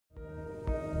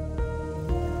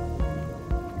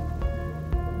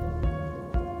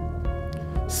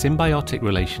Symbiotic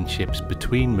relationships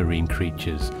between marine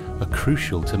creatures are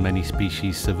crucial to many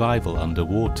species' survival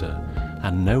underwater,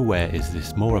 and nowhere is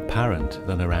this more apparent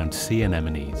than around sea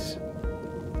anemones.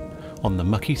 On the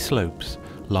Mucky slopes,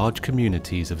 large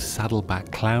communities of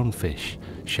saddleback clownfish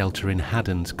shelter in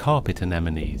Haddon's carpet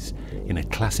anemones in a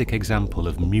classic example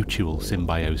of mutual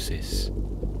symbiosis.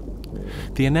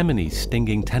 The anemone's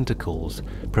stinging tentacles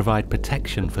provide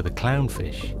protection for the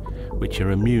clownfish, which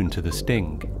are immune to the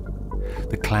sting.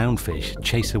 The clownfish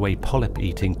chase away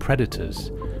polyp-eating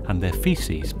predators, and their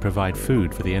feces provide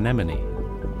food for the anemone.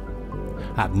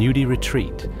 At Nudie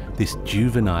Retreat, this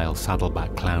juvenile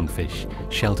saddleback clownfish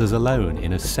shelters alone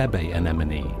in a sebe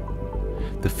anemone.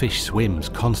 The fish swims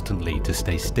constantly to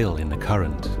stay still in the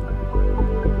current.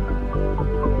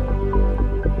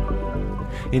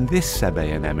 In this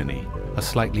sebe anemone, a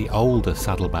slightly older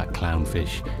saddleback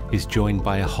clownfish is joined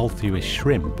by a holthuish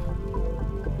shrimp.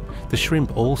 The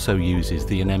shrimp also uses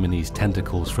the anemone's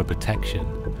tentacles for protection,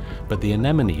 but the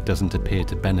anemone doesn't appear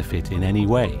to benefit in any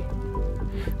way.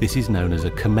 This is known as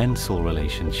a commensal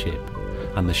relationship,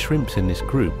 and the shrimps in this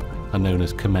group are known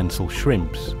as commensal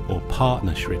shrimps or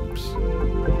partner shrimps.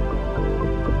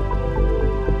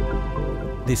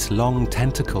 This long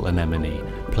tentacle anemone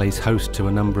plays host to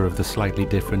a number of the slightly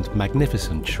different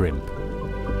magnificent shrimp.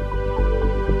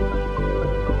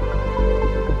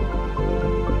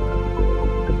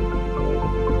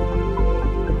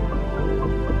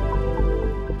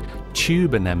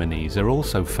 Tube anemones are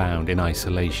also found in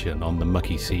isolation on the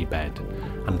Mucky seabed,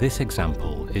 and this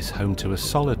example is home to a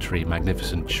solitary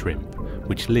magnificent shrimp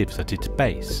which lives at its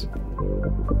base.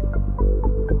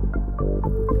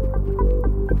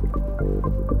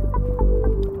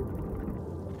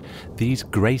 These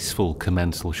graceful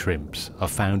commensal shrimps are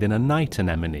found in a night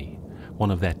anemone, one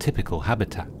of their typical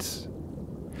habitats.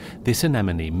 This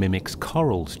anemone mimics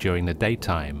corals during the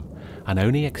daytime and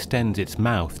only extends its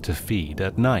mouth to feed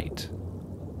at night.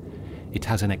 It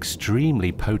has an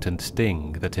extremely potent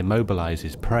sting that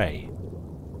immobilizes prey.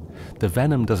 The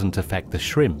venom doesn't affect the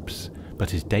shrimps,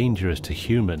 but is dangerous to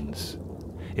humans.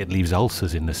 It leaves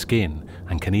ulcers in the skin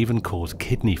and can even cause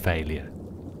kidney failure.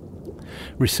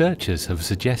 Researchers have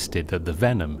suggested that the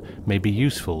venom may be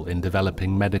useful in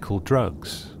developing medical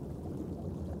drugs.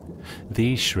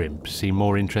 These shrimps seem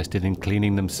more interested in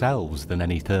cleaning themselves than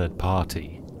any third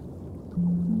party.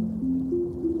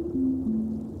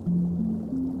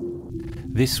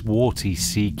 This warty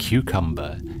sea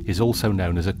cucumber is also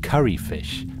known as a curry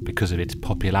fish because of its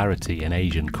popularity in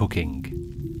Asian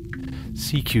cooking.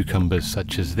 Sea cucumbers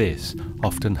such as this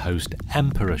often host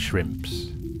emperor shrimps.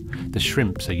 The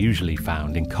shrimps are usually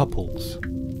found in couples.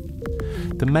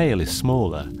 The male is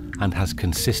smaller and has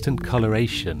consistent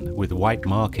coloration with white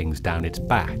markings down its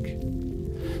back.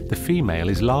 The female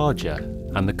is larger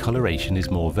and the coloration is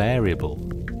more variable.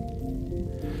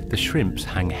 The shrimps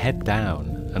hang head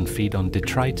down and feed on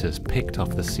detritus picked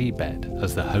off the seabed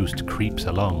as the host creeps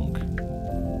along.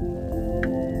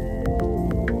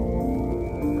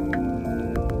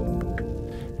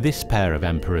 This pair of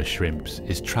emperor shrimps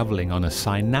is travelling on a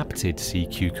synaptid sea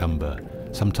cucumber,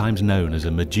 sometimes known as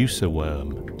a medusa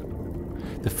worm.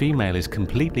 The female is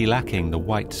completely lacking the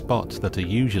white spots that are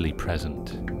usually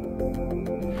present.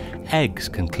 Eggs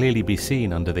can clearly be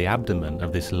seen under the abdomen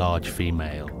of this large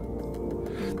female.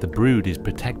 The brood is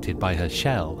protected by her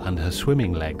shell and her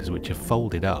swimming legs, which are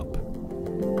folded up.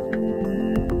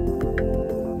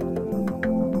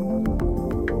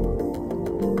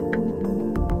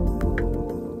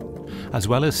 As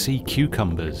well as sea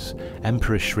cucumbers,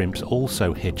 emperor shrimps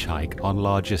also hitchhike on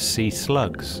larger sea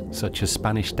slugs, such as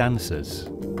Spanish dancers.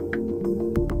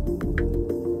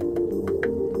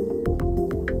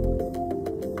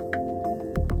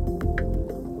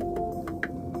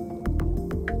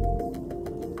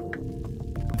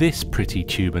 This pretty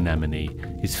tube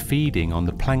anemone is feeding on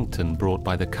the plankton brought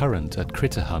by the current at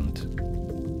Critter Hunt.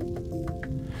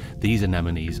 These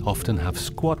anemones often have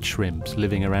squat shrimps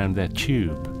living around their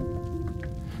tube.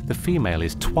 The female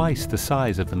is twice the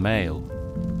size of the male.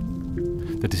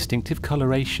 The distinctive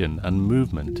coloration and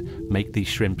movement make these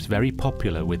shrimps very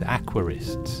popular with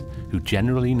aquarists, who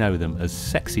generally know them as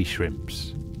sexy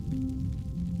shrimps.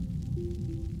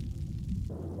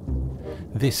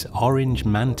 This orange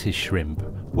mantis shrimp,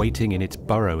 waiting in its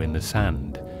burrow in the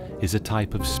sand, is a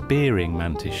type of spearing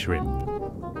mantis shrimp.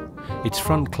 Its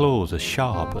front claws are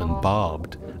sharp and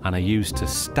barbed and are used to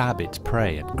stab its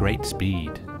prey at great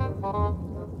speed.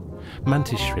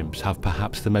 Mantis shrimps have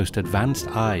perhaps the most advanced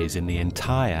eyes in the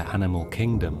entire animal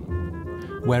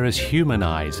kingdom. Whereas human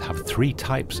eyes have 3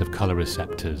 types of colour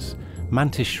receptors,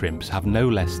 Mantis shrimps have no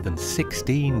less than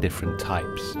 16 different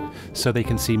types, so they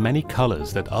can see many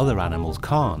colours that other animals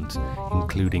can't,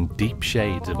 including deep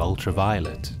shades of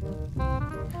ultraviolet.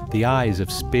 The eyes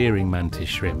of spearing mantis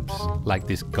shrimps, like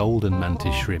this golden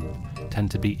mantis shrimp,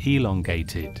 tend to be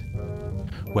elongated,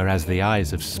 whereas the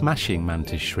eyes of smashing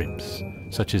mantis shrimps,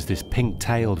 such as this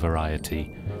pink-tailed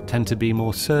variety, tend to be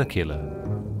more circular.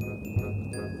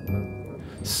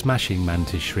 Smashing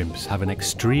mantis shrimps have an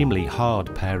extremely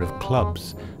hard pair of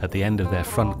clubs at the end of their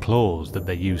front claws that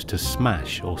they use to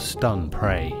smash or stun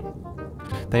prey.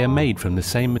 They are made from the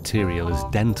same material as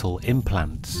dental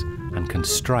implants and can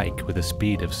strike with a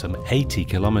speed of some 80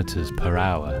 kilometers per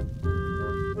hour.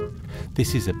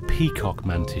 This is a peacock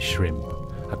mantis shrimp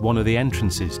at one of the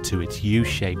entrances to its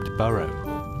U-shaped burrow.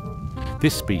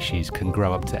 This species can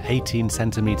grow up to 18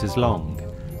 centimeters long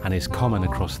and is common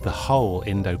across the whole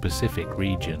Indo-Pacific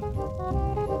region.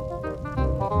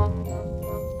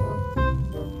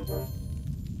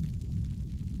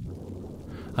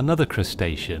 Another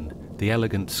crustacean, the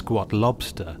elegant squat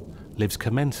lobster, lives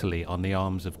commensally on the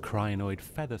arms of crinoid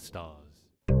feather stars.